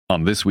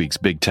On this week's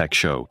Big Tech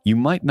Show, you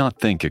might not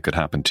think it could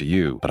happen to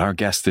you, but our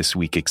guest this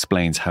week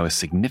explains how a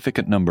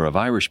significant number of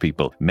Irish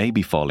people may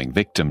be falling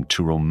victim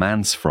to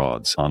romance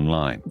frauds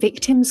online.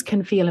 Victims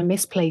can feel a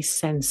misplaced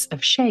sense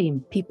of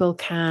shame. People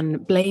can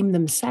blame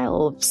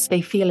themselves.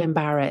 They feel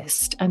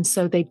embarrassed, and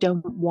so they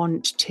don't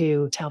want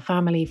to tell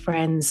family,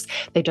 friends.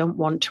 They don't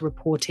want to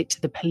report it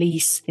to the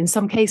police. In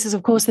some cases,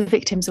 of course, the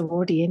victims are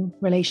already in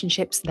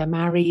relationships. They're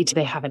married.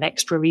 They have an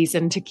extra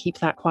reason to keep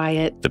that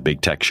quiet. The Big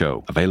Tech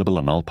Show, available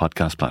on all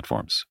podcast platforms.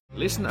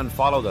 Listen and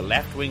follow the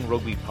Left Wing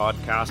Rugby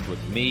podcast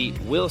with me,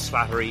 Will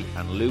Slattery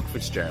and Luke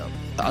Fitzgerald.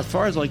 As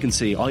far as I can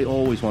see, I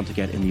always want to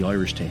get in the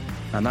Irish team,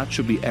 and that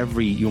should be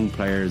every young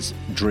player's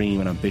dream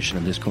and ambition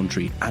in this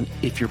country. And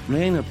if you're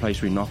playing in a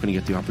place where you're not going to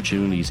get the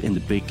opportunities in the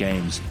big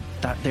games,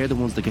 they're the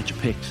ones that get you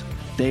picked.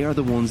 They are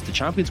the ones, the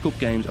Champions Cup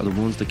games are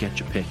the ones that get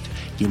you picked.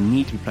 You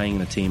need to be playing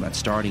in a team and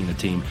starting in a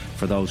team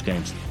for those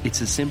games.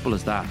 It's as simple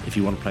as that if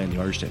you want to play in the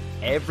Irish team.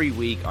 Every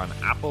week on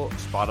Apple,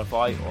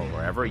 Spotify or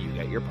wherever you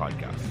get your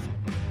podcasts.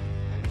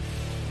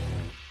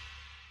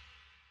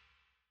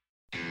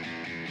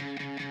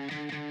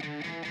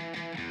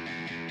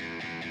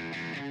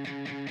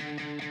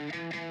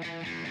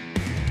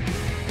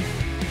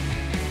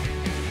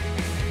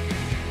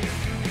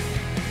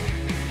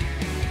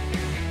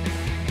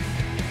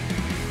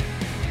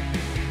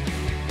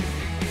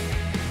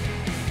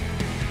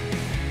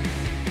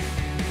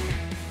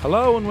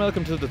 Hello and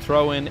welcome to the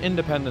Throw-In,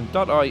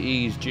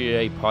 Independent.ie's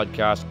GAA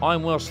podcast.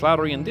 I'm Will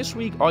Slattery, and this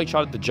week I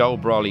chatted to Joe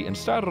Brawley and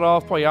started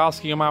off by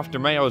asking him after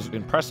Mayo's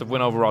impressive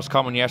win over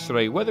Roscommon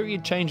yesterday whether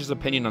he'd change his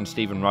opinion on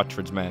Stephen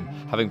Rochford's men,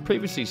 having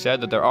previously said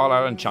that their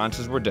All-Ireland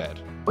chances were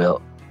dead.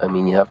 Well, I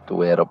mean, you have to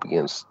weigh it up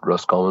against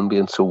Roscommon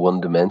being so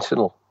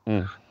one-dimensional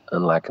and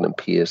lacking in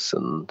pace,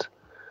 and,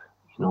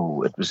 you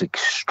know, it was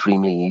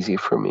extremely easy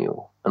for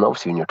Mayo. And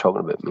obviously when you're talking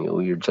about Mayo,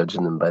 you're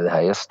judging them by the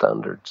highest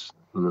standards.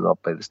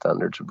 Not by the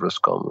standards of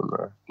Roscommon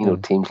or,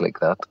 teams like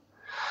that.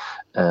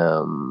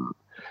 I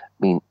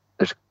mean,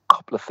 there's a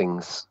couple of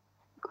things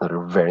that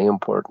are very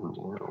important.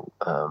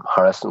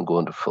 Harrison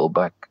going to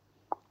fullback.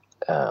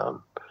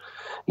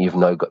 You've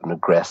now got an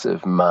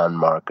aggressive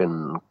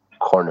man-marking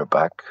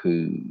cornerback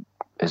who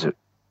is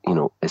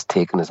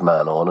taking his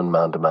man on in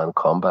man-to-man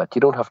combat. You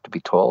don't have to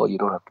be tall. You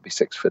don't have to be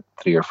 6'3"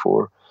 or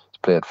 4" to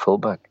play at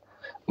fullback.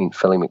 I mean,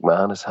 Philly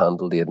McMahon has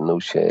handled Aidan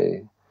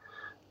O'Shea.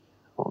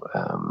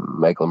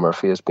 Michael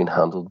Murphy has been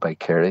handled by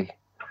Kerry,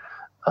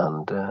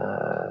 and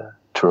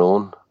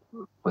Tyrone,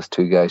 with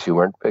two guys who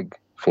weren't big,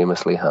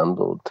 famously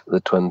handled the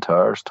Twin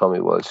Towers, Tommy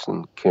Walsh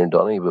and Kieran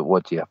Donny. But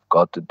what you have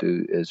got to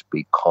do is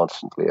be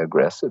constantly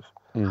aggressive.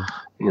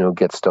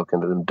 Get stuck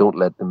into them. Don't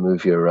let them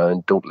move you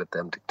around. Don't let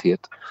them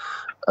dictate.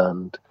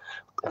 And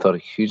I thought a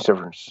huge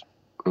difference.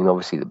 I mean,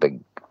 obviously the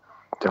big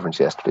difference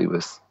yesterday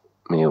was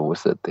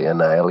that they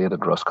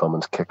annihilated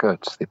Roscommon's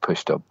kickouts. They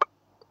pushed up.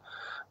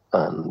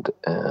 And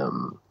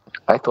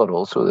I thought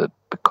also that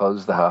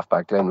because the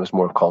half-back line was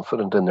more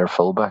confident in their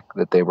fullback,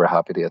 that they were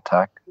happy to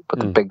attack. But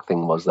the big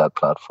thing was that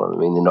platform. I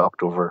mean, they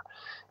knocked over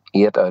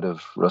 8 out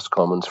of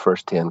Roscommon's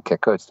first 10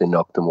 kickouts. They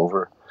knocked them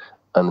over.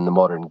 And in the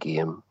modern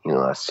game,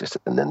 that's just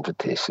an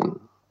invitation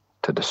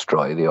to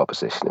destroy the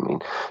opposition. I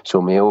mean,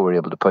 so Mayo were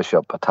able to push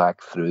up,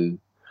 attack through.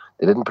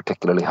 They didn't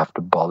particularly have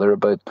to bother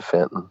about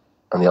defending.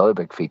 And the other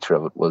big feature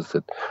of it was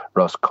that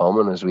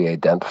Roscommon, as we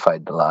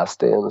identified the last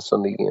day in the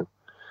Sunday game,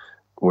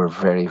 were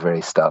very,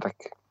 very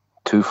static.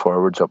 2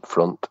 forwards up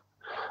front.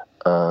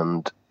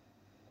 And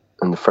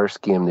in the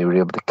first game, they were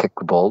able to kick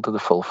the ball to the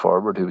full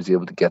forward, who was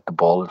able to get the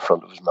ball in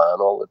front of his man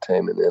all the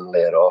time and then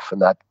lay it off.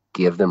 And that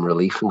gave them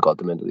relief and got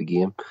them into the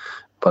game.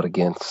 But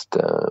against,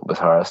 with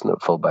Harrison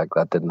at fullback,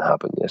 that didn't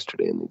happen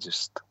yesterday. And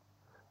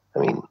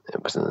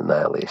it was an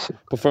annihilation.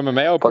 But from a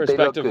Mayo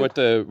perspective, with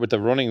the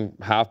running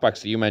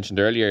halfbacks that you mentioned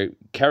earlier,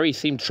 Kerry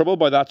seemed troubled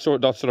by that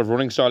sort of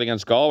running style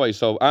against Galway,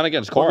 and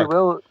against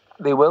Cork.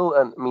 They will,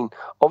 and I mean,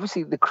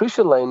 obviously the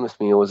crucial line with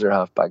Mayo is their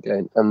half-back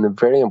line, and the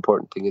very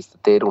important thing is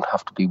that they don't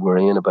have to be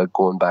worrying about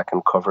going back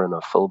and covering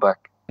a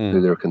fullback who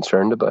they're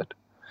concerned about.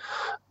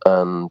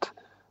 And,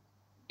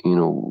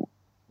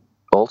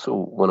 also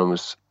when I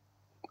was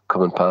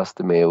coming past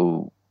the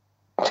Mayo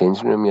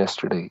changing room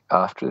yesterday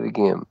after the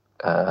game,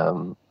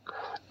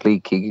 Lee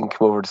Keegan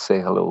came over to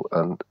say hello,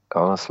 and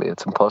honestly,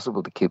 it's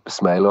impossible to keep a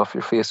smile off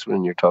your face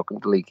when you're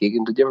talking to Lee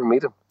Keegan. Did you ever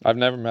meet him? I've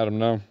never met him,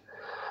 no.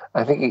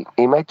 I think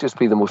he might just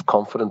be the most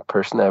confident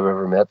person I've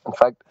ever met. In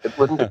fact, it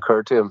wouldn't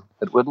occur to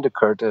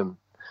him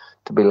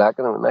to be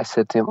lacking him. And I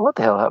said to him, "What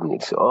the hell happened?" He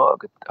said, "Oh,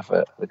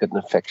 I got an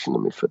infection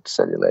in my foot,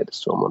 cellulitis,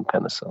 so I'm on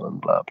penicillin,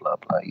 blah, blah,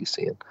 blah, you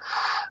saying."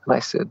 And I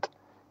said,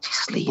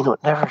 "Jesus, Lee,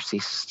 it never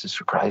ceases to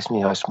surprise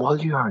me how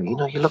small you are. You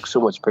look so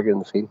much bigger in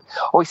the field."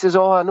 Oh, he says,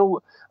 "Oh, I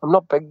know, I'm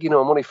not big, I'm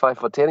only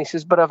 5'10". He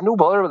says, "But I've no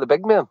bother with the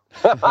big men."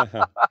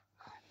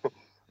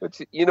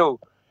 Which,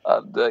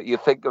 and you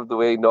think of the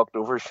way he knocked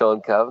over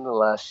Sean Kavanagh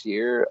last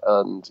year,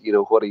 and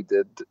what he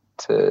did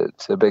to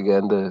Big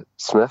Enda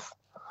Smith,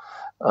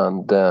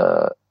 and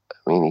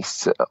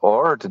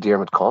or to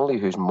Diarmuid Connolly,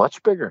 who's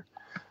much bigger,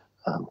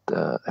 and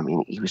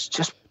he was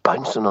just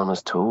bouncing on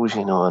his toes,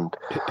 you know. And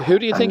who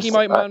do you think he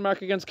might man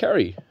mark against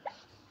Kerry?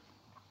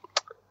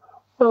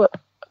 Well,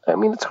 I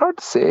mean, it's hard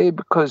to say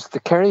because the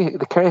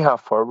Kerry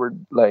half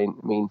forward line.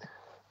 I mean,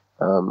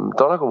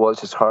 Donegal was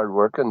just hard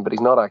working, but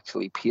he's not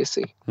actually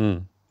pacey.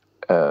 Big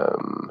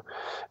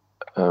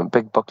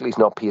Buckley's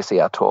not pacey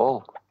at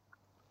all.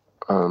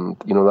 You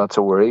know, that's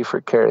a worry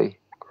for Kerry.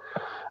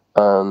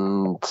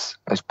 And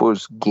I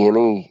suppose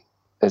Gainey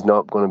is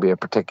not going to be a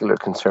particular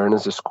concern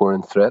as a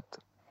scoring threat.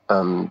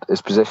 And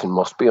his position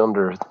must be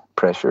under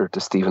pressure to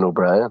Stephen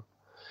O'Brien,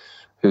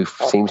 who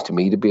seems to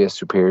me to be a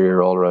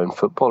superior all-round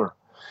footballer.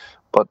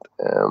 But,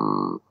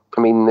 I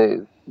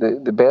mean,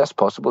 the best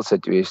possible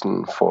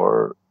situation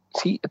for...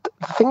 See, the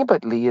thing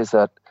about Lee is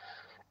that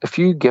if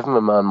you give him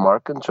a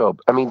man-marking job...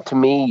 I mean, to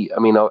me,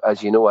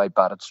 as you know, I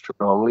batted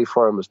strongly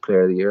for him as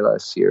Player of the Year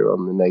last year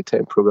on the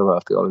nighttime programme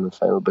after the All-Ireland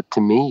final. But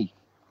to me,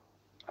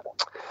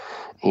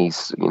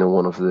 he's, you know,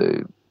 one of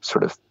the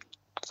sort of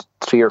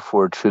 3 or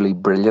 4 truly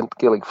brilliant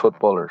Gaelic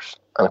footballers.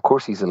 And, of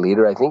course, he's a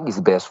leader. I think he's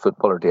the best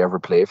footballer to ever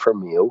play for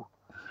Mayo.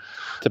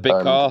 It's a big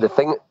call. The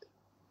thing...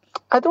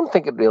 I don't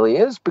think it really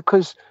is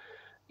because,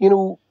 you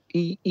know,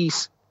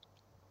 he's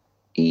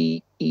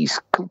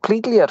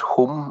completely at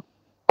home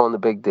on the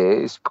big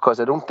days because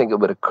I don't think it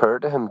would occur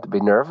to him to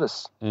be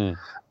nervous. And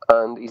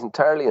he's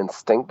entirely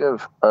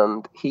instinctive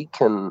and he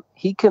can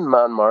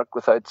man mark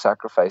without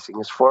sacrificing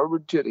his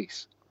forward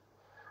duties.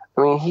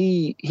 I mean,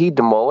 he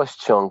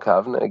demolished Sean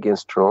Kavanagh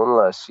against Tyrone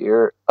last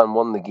year and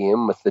won the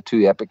game with the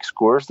 2 epic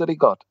scores that he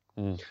got.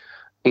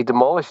 He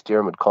demolished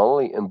Dermot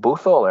Connolly in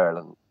both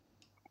All-Ireland.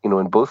 You know,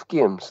 in both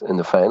games in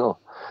the final,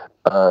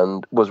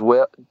 and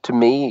to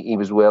me, he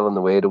was well on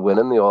the way to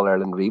winning the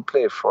All-Ireland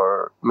replay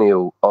for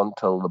Mayo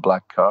until the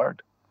black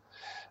card.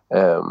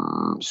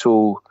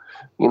 So,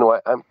 you know,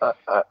 I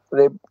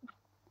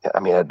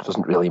mean, it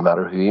doesn't really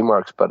matter who he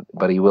marks,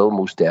 but he will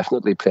most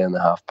definitely play in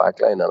the half-back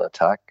line and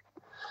attack.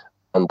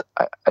 And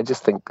I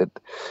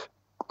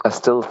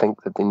still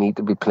think that they need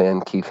to be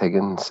playing Keith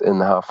Higgins in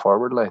the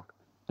half-forward line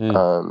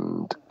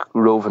and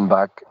roving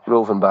back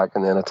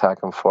and then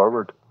attacking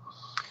forward.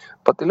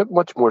 But they look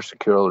much more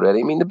secure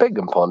already. I mean, the big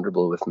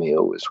imponderable with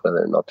Mayo is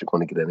whether or not they're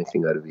going to get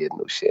anything out of Aidan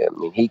O'Shea. I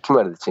mean, he came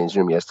out of the changing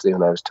room yesterday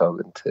when I was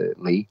talking to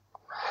Lee.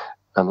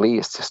 And Lee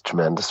is just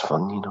tremendous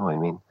fun, you know. I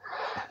mean,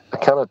 I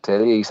cannot tell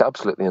you, he's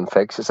absolutely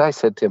infectious. I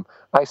said to him,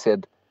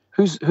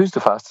 who's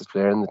the fastest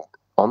player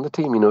on the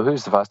team? You know,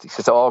 who's the fastest?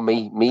 He says,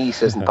 me, he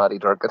says, and Paddy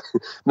Durkin.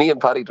 Me and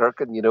Paddy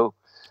Durkin, you know.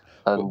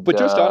 And, but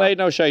just on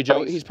Aidan O'Shea,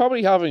 Joe, he's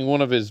probably having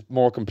one of his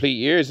more complete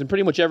years in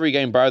pretty much every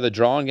game, bar the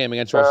drawn game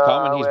against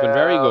Roscommon. He's been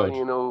very good.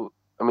 You know,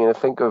 I mean, I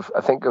think of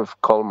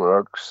Colm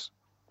O'Rourke's,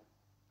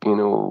 you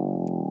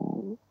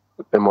know,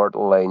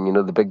 immortal line. You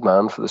know, the big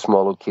man for the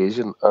small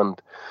occasion,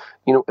 and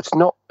you know, it's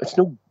no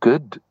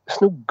good.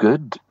 It's no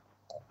good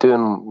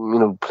doing, you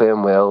know,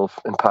 playing well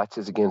in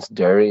patches against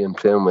Derry and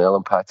playing well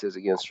in patches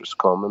against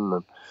Roscommon,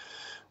 and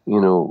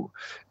you know,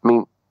 I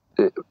mean,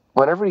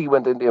 whenever he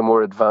went into a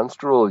more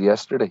advanced role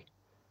yesterday,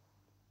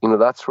 you know,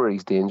 that's where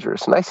he's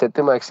dangerous. And I said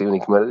to him, actually, when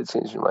he came out of the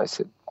changing room, I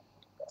said,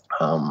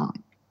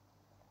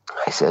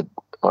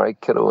 all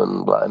right, kiddo,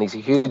 and he's a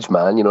huge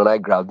man, you know, and I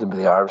grabbed him by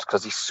the arms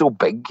because he's so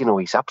big, you know,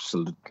 he's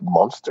absolute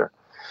monster.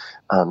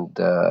 And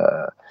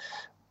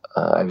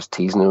I was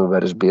teasing him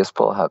about his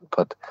baseball hat,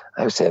 but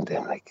I was saying to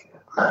him, like,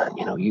 man,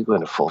 you know, you go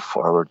into full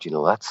forward, you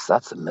know, that's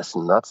the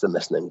missing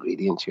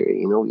ingredient here,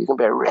 you know, you can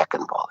be a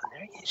wrecking ball in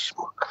there, you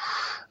smoke.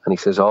 And he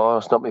says, oh,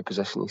 it's not my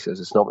position. He says,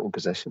 it's not my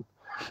position.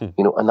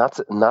 You know, and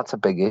that's a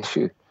big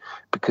issue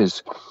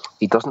because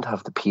he doesn't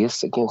have the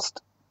pace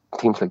against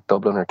teams like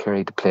Dublin or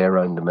Kerry to play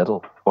around the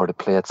middle or to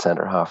play at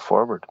centre half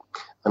forward.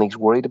 And he's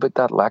worried about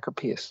that lack of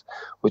pace,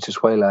 which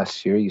is why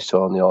last year you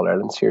saw in the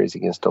All-Ireland series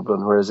against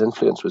Dublin, where his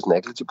influence was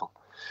negligible,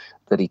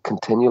 that he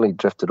continually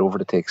drifted over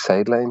to take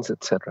sidelines,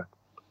 etc.,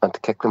 and to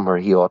kick them where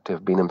he ought to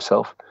have been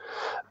himself.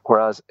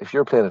 Whereas if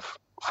you're playing at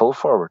full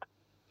forward,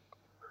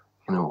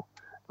 you know,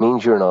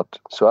 means you're not.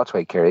 So that's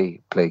why Kerry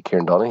played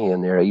Kieran Donaghy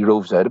in there. He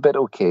roves out a bit,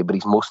 okay, but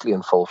he's mostly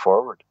in full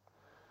forward.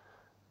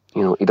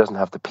 You know, he doesn't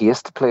have the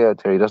pace to play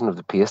out there. He doesn't have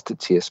the pace to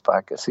chase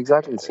back. It's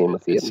exactly the same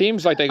with Aidan. It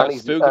seems like they got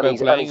spooked about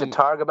playing. And he's a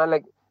target man.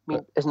 Like, I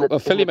mean, isn't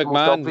it Philly the McMahon,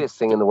 most obvious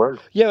thing in the world?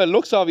 Yeah, it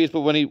looks obvious,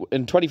 but when he,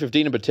 in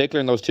 2015 in particular,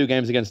 in those 2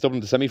 games against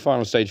Dublin, the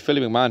semi-final stage,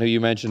 Philly McMahon, who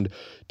you mentioned,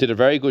 did a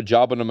very good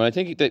job on him, and I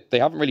think they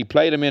haven't really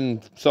played him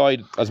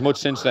inside as much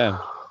since then.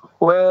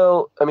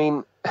 Well, I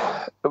mean,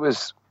 it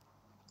was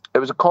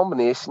a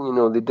combination. You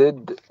know, they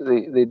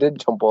did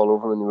jump all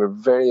over him, and they were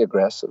very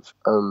aggressive.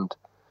 And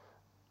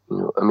you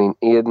know, I mean,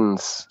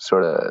 Aidan's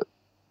sort of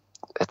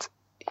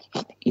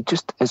he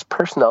just, his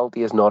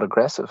personality is not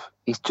aggressive.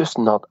 He's just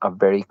not a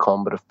very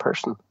combative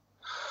person.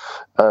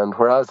 And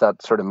whereas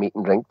that sort of meet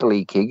and drink to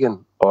Lee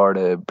Keegan or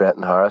to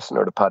Brenton Harrison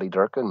or to Paddy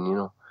Durkin,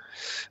 you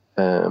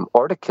know,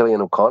 or to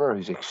Killian O'Connor,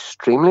 who's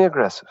extremely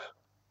aggressive,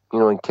 you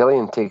know, and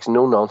Killian takes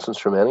no nonsense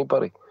from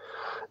anybody.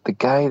 The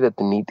guy that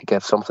they need to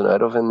get something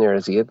out of in there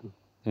is Aidan.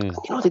 You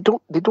know,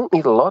 they don't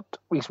need a lot.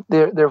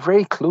 They're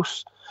very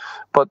close,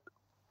 but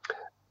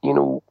you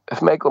know,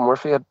 if Michael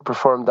Murphy had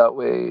performed that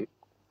way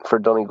for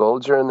Donegal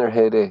during their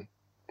heyday,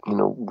 you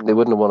know, they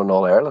wouldn't have won an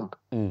All-Ireland.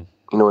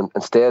 You know, and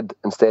instead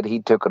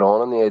he took it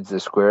on the edge of the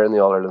square in the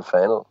All-Ireland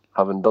final.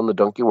 Having done the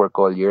donkey work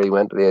all year, he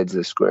went to the edge of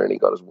the square and he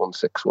got his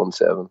 1-6,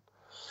 1-7.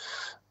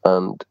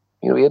 And,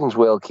 you know, Aidan's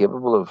well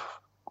capable of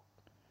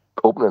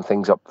opening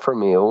things up for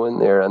Mayo in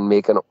there and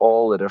making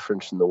all the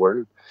difference in the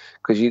world.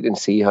 Because you can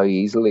see how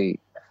easily,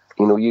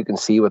 you know, you can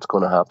see what's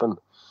going to happen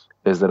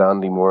is that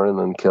Andy Moran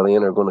and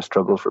Killian are going to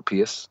struggle for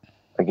pace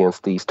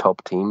against these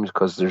top teams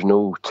because there's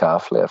no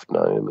chaff left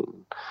now. I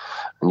mean,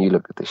 and you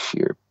look at the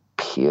sheer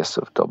pace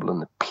of Dublin,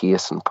 the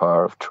pace and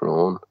power of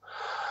Tyrone,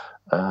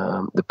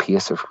 the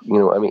pace of, you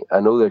know, I mean, I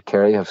know that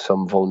Kerry have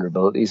some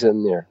vulnerabilities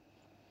in there,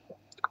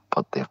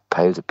 but they have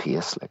piles of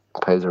pace, like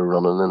piles of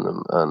running in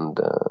them. And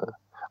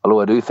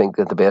although I do think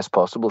that the best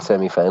possible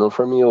semi-final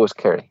for Mayo is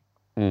Kerry.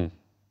 The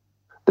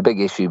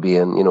big issue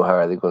being, you know, how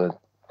are they going to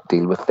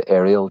deal with the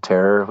aerial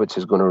terror which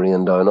is going to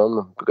rain down on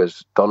them,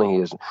 because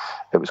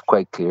it was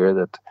quite clear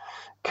that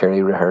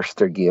Kerry rehearsed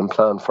their game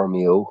plan for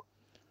Mayo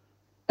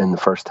in the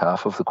first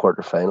half of the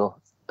quarter-final,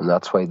 and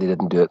that's why they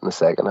didn't do it in the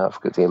second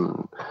half, because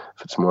Eamon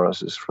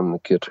Fitzmaurice is from the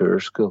Couture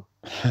school.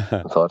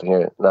 I thought,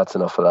 here, that's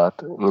enough of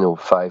that. You know,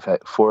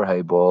 4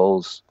 high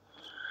balls,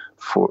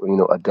 you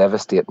know, a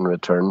devastating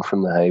return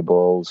from the high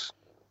balls.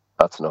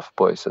 That's enough,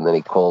 boys. And then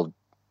he called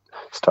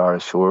Star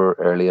ashore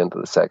early into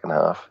the second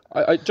half.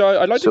 I'd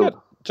like to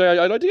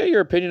get your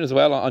opinion as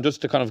well on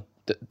just the kind of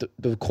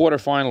the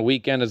quarter-final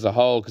weekend as a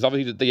whole, because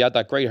obviously they had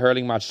that great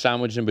hurling match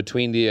sandwiched in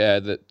between the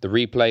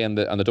replay and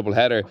the double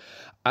header,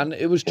 and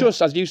it was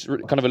just, as you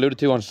kind of alluded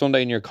to on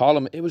Sunday in your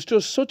column, it was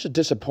just such a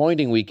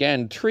disappointing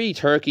weekend. 3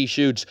 turkey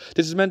shoots.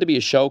 This is meant to be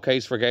a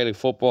showcase for Gaelic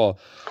football,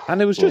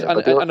 and it was just, and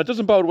it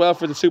doesn't bode well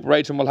for the Super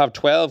 8, and we'll have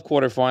 12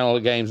 quarter-final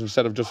games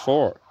instead of just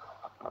 4.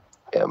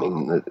 Yeah, I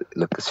mean,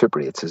 look, the Super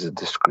 8 is a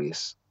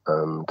disgrace,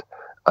 and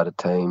at a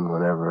time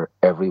whenever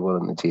everyone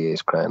in the GAA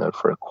is crying out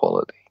for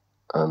equality,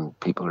 and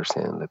people are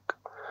saying, look,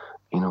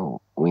 you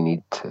know, we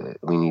need to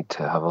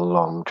have a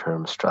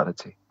long-term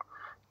strategy.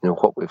 You know,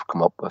 what we've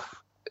come up with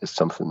is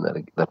something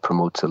that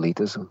promotes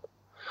elitism.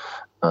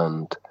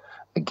 And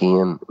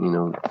again, you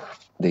know,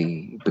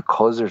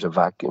 because there's a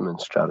vacuum in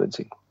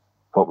strategy,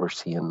 what we're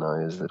seeing now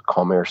is that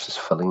commerce is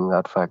filling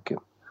that vacuum.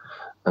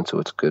 And so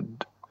it's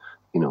good,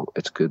 you know,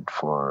 it's good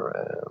for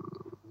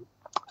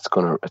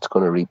it's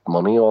gonna reap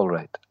money, all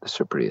right, the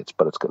Super 8s,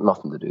 but it's got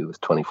nothing to do with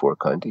 24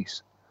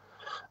 counties.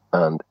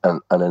 And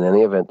in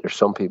any event, there's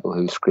some people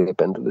who scrape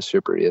into the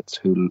Super 8s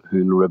who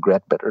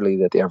regret bitterly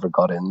that they ever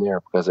got in there,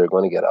 because they're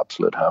going to get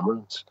absolute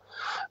hammerings.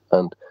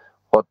 And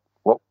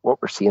what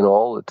we're seeing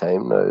all the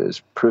time now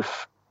is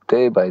proof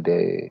day by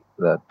day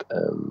that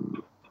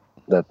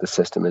the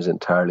system is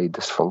entirely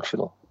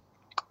dysfunctional.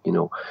 You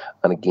know,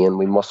 and again,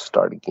 we must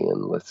start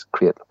again with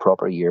create a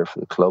proper year for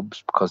the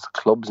clubs, because the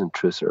clubs in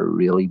truth are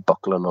really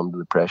buckling under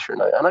the pressure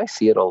now. And I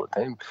see it all the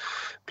time.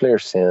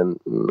 Players saying,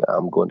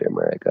 I'm going to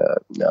America,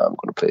 no, I'm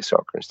going to play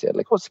soccer instead.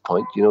 Like, what's the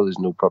point? You know, there's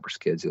no proper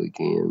schedule of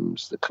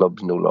games. The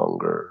club's no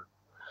longer,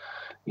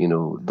 you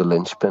know, the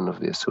linchpin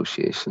of the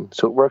association.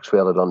 So it works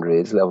well at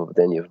underage level, but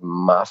then you have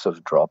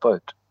massive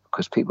dropout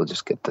because people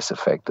just get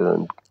disaffected,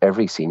 and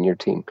every senior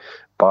team,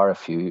 bar a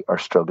few, are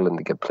struggling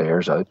to get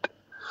players out.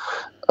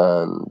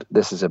 And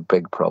this is a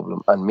big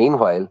problem. And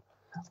meanwhile,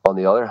 on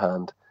the other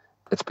hand,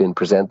 it's been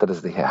presented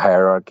as the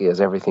hierarchy as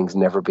everything's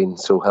never been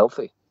so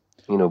healthy.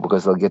 You know,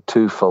 because they'll get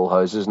 2 full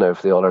houses now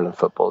for the All-Ireland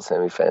football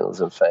semi-finals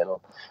and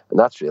final. And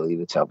that's really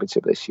the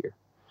championship this year.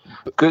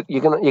 Good,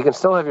 you can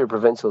still have your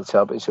provincial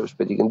championships,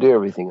 but you can do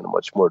everything in a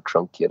much more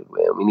truncated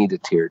way. And we need a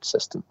tiered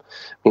system.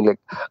 I mean, like,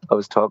 I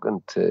was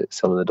talking to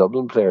some of the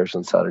Dublin players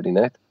on Saturday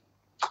night.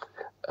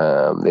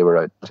 They were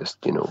out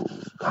just, you know,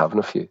 having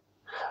a few.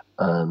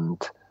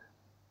 And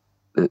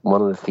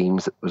one of the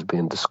themes that was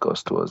being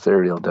discussed was, they're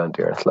real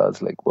down-to-earth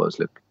lads,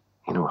 look,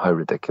 you know, how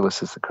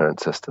ridiculous is the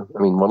current system.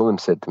 I mean, one of them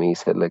said to me, he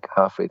said, like,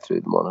 halfway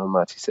through the Monaghan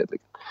match, he said,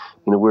 like,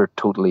 you know, we're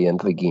totally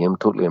into the game,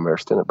 totally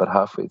immersed in it, but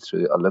halfway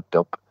through, I looked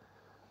up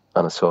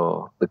and I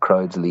saw the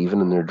crowds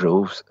leaving in their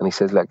droves, and he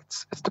said, like,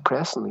 it's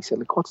depressing. He said,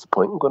 like, what's the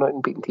point in going out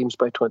and beating teams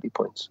by 20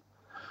 points?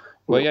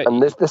 Well, yeah,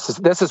 and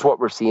this is what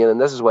we're seeing, and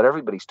this is what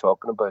everybody's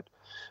talking about,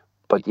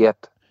 but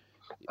yet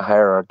a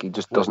hierarchy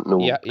just doesn't know.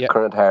 The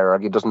current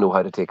hierarchy doesn't know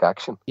how to take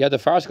action. Yeah, the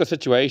farcical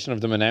situation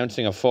of them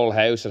announcing a full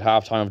house at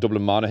halftime of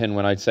Dublin Monaghan,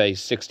 when I'd say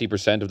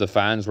 60% of the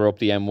fans were up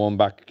the M1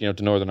 back, you know,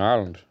 to Northern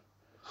Ireland.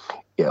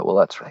 Yeah, well,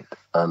 that's right,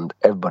 and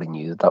everybody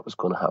knew that was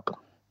going to happen.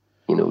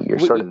 You know, you're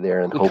sort of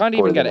there and hope. We can't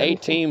even get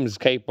 8 teams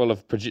capable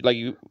of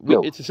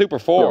it's a Super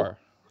 4. No.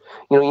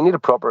 You know, you need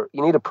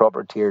a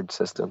proper tiered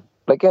system.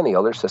 Like any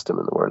other system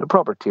in the world, a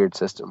proper tiered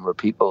system where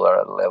people are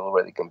at a level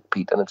where they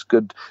compete, and it's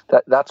good.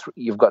 That's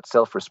you've got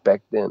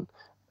self-respect then,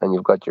 and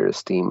you've got your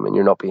esteem, and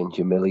you're not being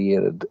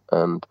humiliated.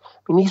 And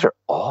I mean, these are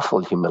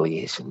awful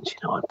humiliations, you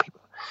know. And people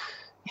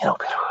go,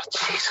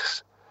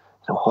 Jesus,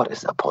 you know, what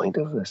is the point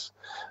of this?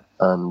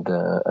 And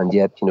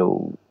yet, you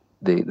know,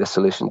 the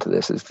solution to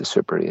this is the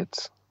Super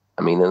 8s.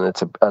 I mean, and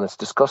it's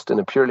discussed in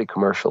a purely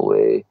commercial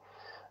way,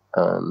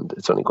 and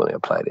it's only going to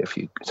apply to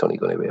it's only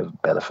going to be a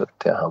benefit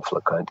to a handful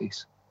of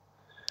counties.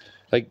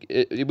 Like,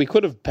 we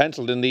could have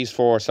penciled in these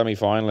 4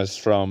 semi-finalists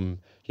from,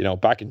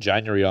 back in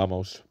January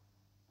almost.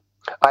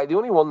 The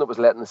only one that was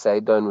letting the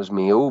side down was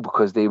Mayo,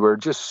 because they were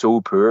just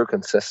so poor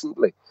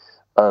consistently.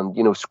 And,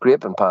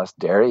 scraping past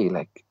Derry,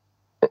 it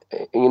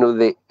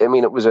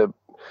was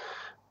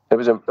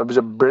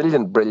a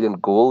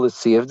brilliant goal that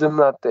saved them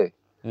that day.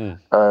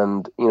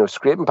 And,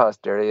 scraping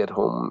past Derry at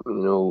home,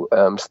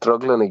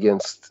 struggling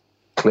against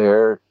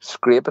Clare,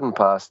 scraping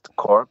past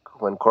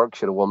Cork when Cork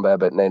should have won by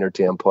about 9 or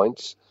 10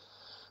 points.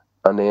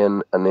 And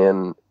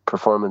then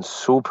performing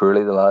so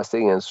poorly the last day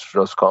against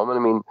Roscommon. I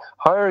mean,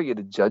 how are you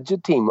to judge a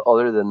team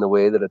other than the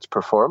way that it's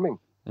performing?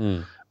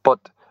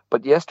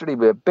 But yesterday,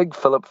 with a big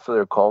fillip for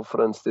their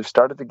confidence, they've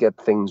started to get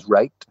things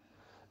right.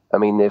 I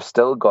mean, they've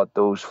still got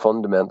those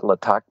fundamental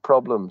attack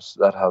problems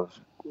that have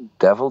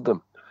deviled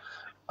them.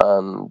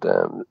 And,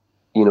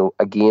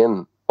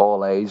 again,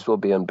 all eyes will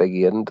be on Big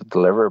Aidan to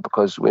deliver,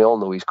 because we all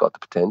know he's got the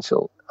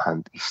potential,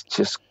 and he's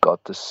just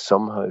got to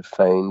somehow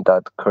find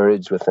that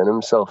courage within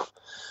himself,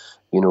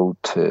 if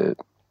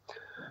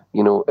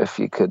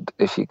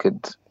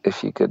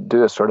you could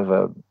do a sort of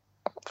a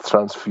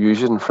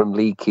transfusion from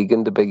Lee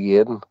Keegan to Big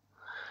Aidan.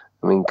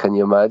 I mean, can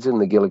you imagine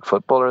the Gaelic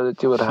footballer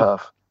that you would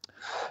have?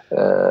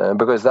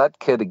 Because that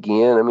kid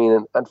again, I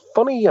mean, and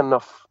funny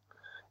enough,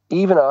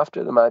 even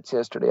after the match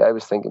yesterday, I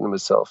was thinking to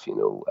myself,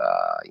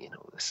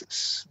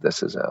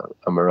 this is a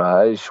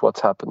mirage.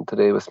 What's happened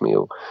today with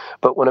Mayo?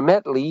 But when I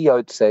met Lee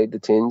outside the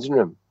changing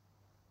room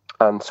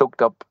and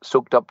soaked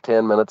up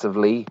 10 minutes of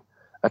Lee,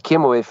 I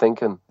came away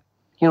thinking,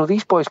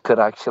 these boys could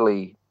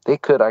actually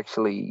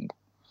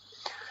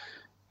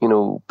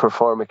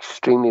perform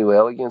extremely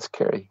well against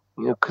Kerry.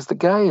 Because the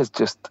guy is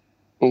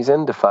he's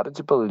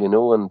indefatigable,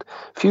 and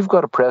if you've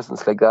got a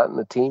presence like that in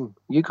the team,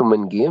 you can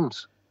win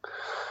games.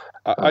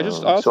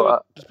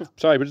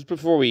 Just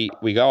before we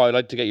go, I'd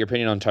like to get your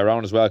opinion on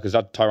Tyrone as well, because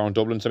that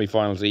Tyrone-Dublin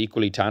semi-final is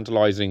equally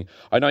tantalising.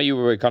 I know you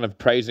were kind of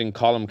praising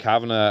Colm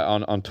Kavanagh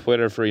on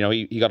Twitter for,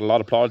 he got a lot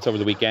of plaudits over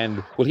the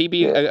weekend. Will he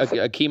be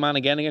a key man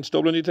again against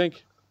Dublin, do you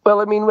think? Well,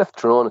 I mean, with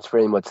Tyrone, it's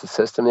very much the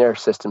system. Their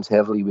system's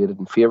heavily weighted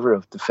in favour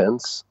of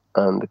defence.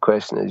 And the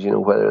question is,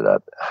 whether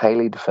that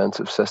highly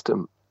defensive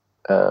system,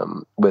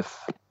 with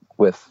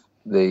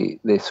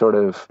the sort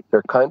of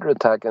their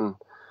counter-attacking,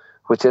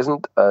 which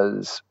isn't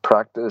as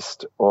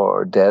practiced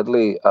or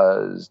deadly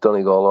as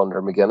Donegal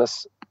under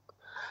McGuinness,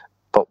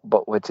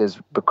 but which is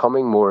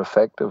becoming more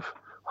effective,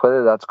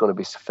 whether that's going to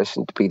be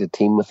sufficient to beat a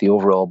team with the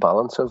overall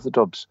balance of the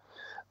Dubs.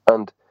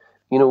 And,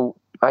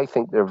 I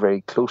think they're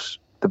very close.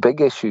 The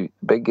big issue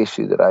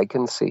that I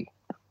can see,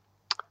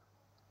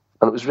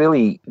 and it was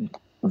really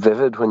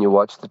vivid when you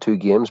watch the 2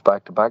 games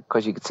back to back,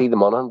 because you could see the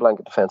Monaghan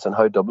blanket defence and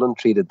how Dublin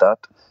treated that,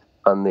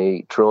 and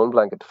the Tyrone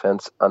blanket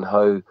defence and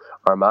how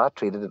Armagh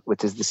treated it,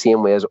 which is the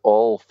same way as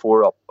all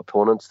 4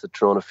 opponents that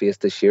Tyrone have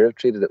faced this year have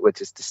treated it,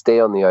 which is to stay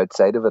on the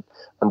outside of it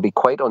and be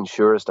quite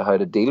unsure as to how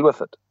to deal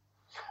with it,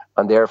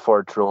 and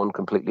therefore Tyrone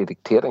completely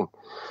dictating.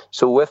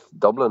 So with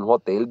Dublin,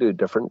 what they'll do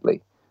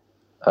differently,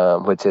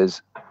 which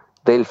is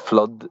they'll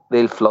flood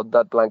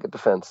that blanket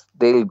defence.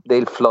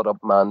 They'll flood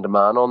up man to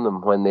man on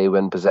them when they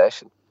win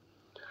possession.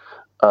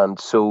 And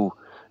so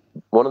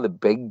one of the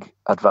big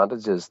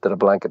advantages that a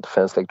blanket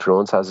defence like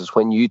Tyrone's has is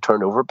when you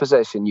turn over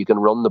possession, you can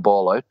run the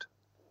ball out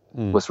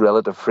with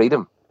relative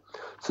freedom.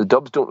 So the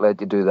Dubs don't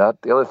let you do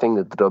that. The other thing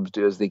that the Dubs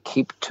do is they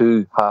keep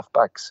 2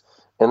 halfbacks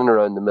in and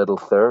around the middle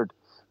third,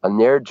 and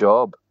their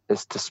job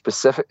is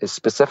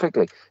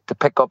specifically to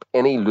pick up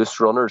any loose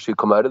runners who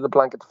come out of the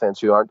blanket defence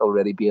who aren't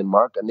already being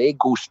marked, and they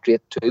go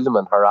straight to them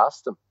and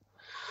harass them.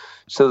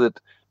 So that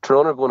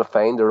Tyrone are going to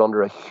find they're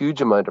under a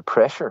huge amount of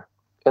pressure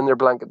in their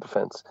blanket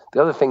defence.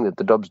 The other thing that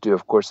the Dubs do,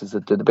 of course, is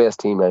that they're the best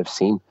team I've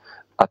seen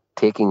at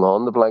taking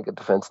on the blanket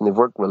defence, and they've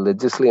worked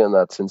religiously on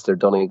that since their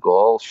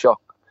Donegal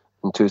shock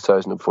in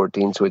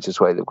 2014, which is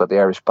why they've got the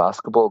Irish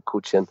basketball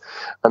coach in.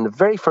 And the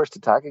very first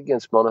attack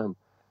against Monaghan,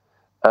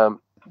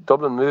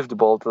 Dublin moved the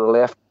ball to the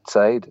left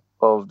side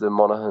of the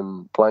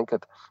Monaghan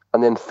blanket,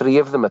 and then 3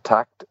 of them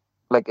attacked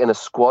like in a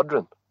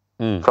squadron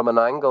from an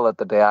angle at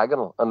the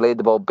diagonal and laid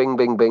the ball bing,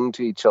 bing, bing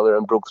to each other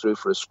and broke through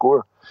for a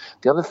score.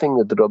 The other thing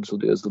that the Dubs will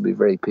do is they'll be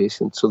very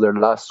patient. So their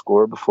last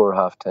score before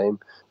half-time,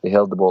 they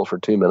held the ball for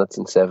 2 minutes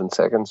and 7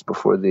 seconds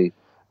before they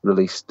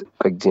released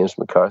Big James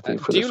McCarthy.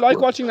 Do you like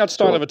watching that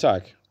style of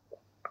attack?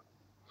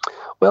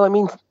 Well, I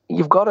mean,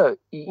 you've got to,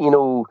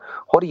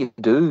 what do you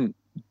do?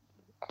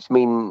 I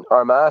mean,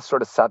 Armagh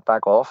sort of sat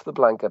back off the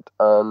blanket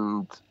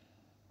and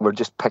were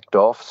just picked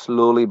off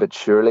slowly but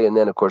surely. And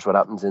then, of course, what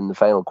happens in the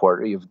final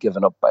quarter, you've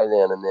given up by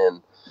then, and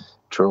then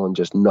Tyrone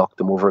just knocked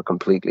them over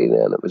completely.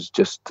 Then it was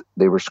just,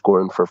 they were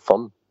scoring for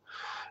fun.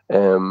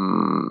 I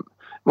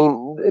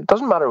mean, it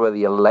doesn't matter whether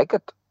you like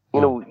it.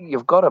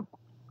 You've got to,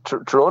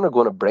 Tyrone are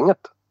going to bring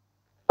it.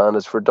 And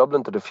as for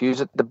Dublin to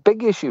diffuse it, the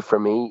big issue for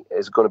me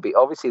is going to be,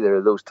 obviously there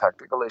are those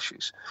tactical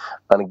issues.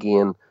 And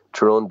again,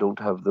 Tyrone don't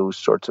have those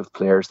sorts of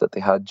players that they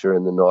had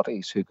during the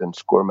noughties who can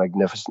score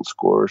magnificent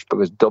scores,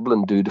 because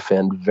Dublin do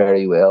defend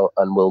very well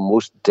and will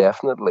most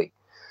definitely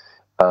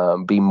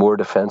be more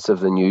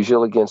defensive than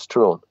usual against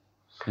Tyrone.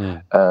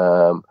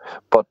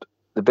 But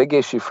the big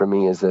issue for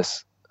me is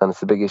this, and it's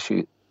the big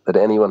issue that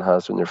anyone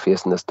has when they're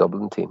facing this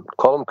Dublin team.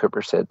 Colin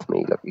Cooper said to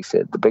me, like he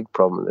said, the big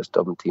problem with this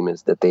Dublin team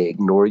is that they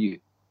ignore you.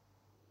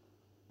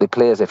 They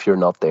play as if you're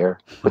not there,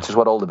 which is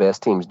what all the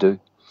best teams do.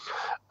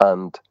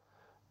 And,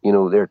 you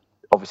know, they're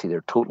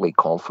totally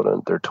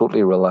confident. They're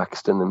totally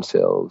relaxed in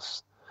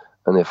themselves.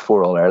 And they have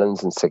 4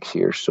 All-Irelands in 6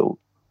 years, so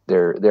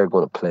they're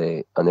going to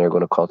play and they're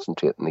going to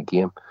concentrate in the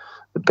game.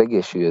 The big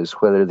issue is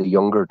whether the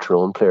younger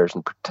Tyrone players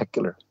in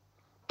particular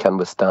can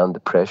withstand the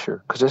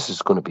pressure, because this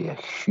is going to be a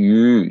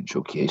huge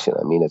occasion.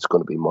 I mean, it's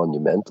going to be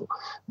monumental.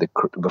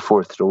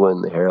 Before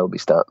throwing, the hair will be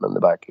standing on the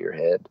back of your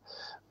head,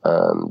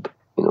 and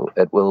you know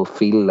it will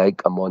feel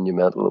like a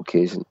monumental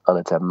occasion, and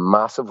it's a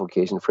massive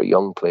occasion for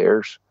young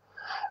players.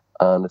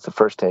 And it's the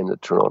first time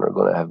that Tyrone are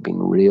going to have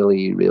been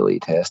really, really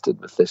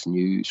tested with this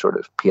new sort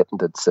of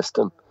patented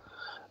system,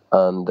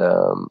 and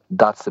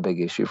that's the big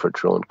issue for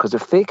Tyrone. Because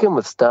if they can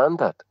withstand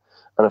that,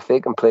 and if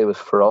they can play with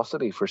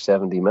ferocity for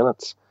 70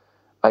 minutes,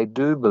 I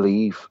do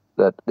believe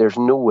that there's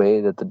no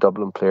way that the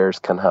Dublin players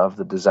can have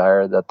the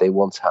desire that they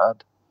once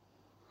had.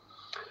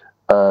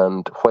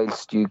 And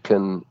whilst you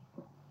can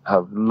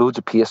have loads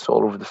of pace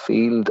all over the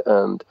field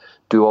and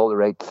do all the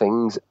right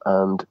things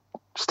and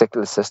stick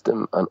to the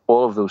system and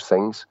all of those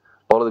things,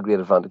 all of the great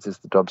advantages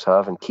the Dubs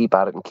have, and keep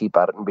at it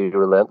and be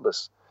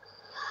relentless,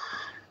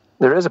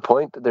 there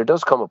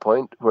does come a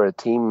point where a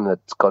team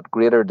that's got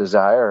greater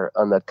desire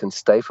and that can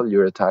stifle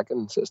your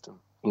attacking system,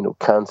 you know,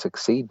 can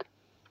succeed.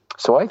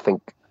 So I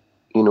think,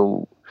 you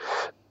know,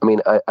 I mean,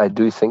 I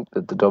do think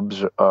that the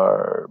Dubs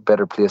are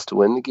better placed to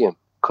win the game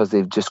because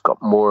they've just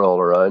got more all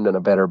around and a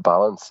better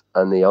balance,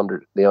 and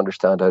they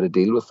understand how to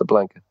deal with the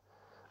blanket.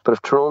 But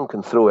if Tyrone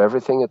can throw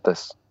everything at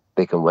this,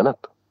 they can win it.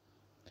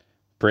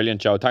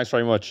 Brilliant, Joe. Thanks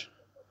very much.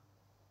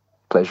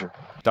 Pleasure.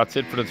 That's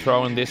it for the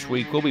throw-in this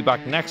week. We'll be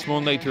back next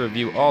Monday to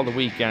review all the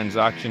weekend's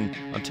action.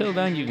 Until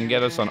then, you can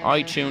get us on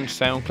iTunes,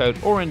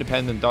 SoundCloud or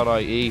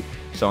independent.ie.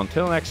 So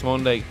until next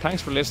Monday,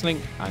 thanks for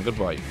listening and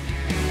goodbye.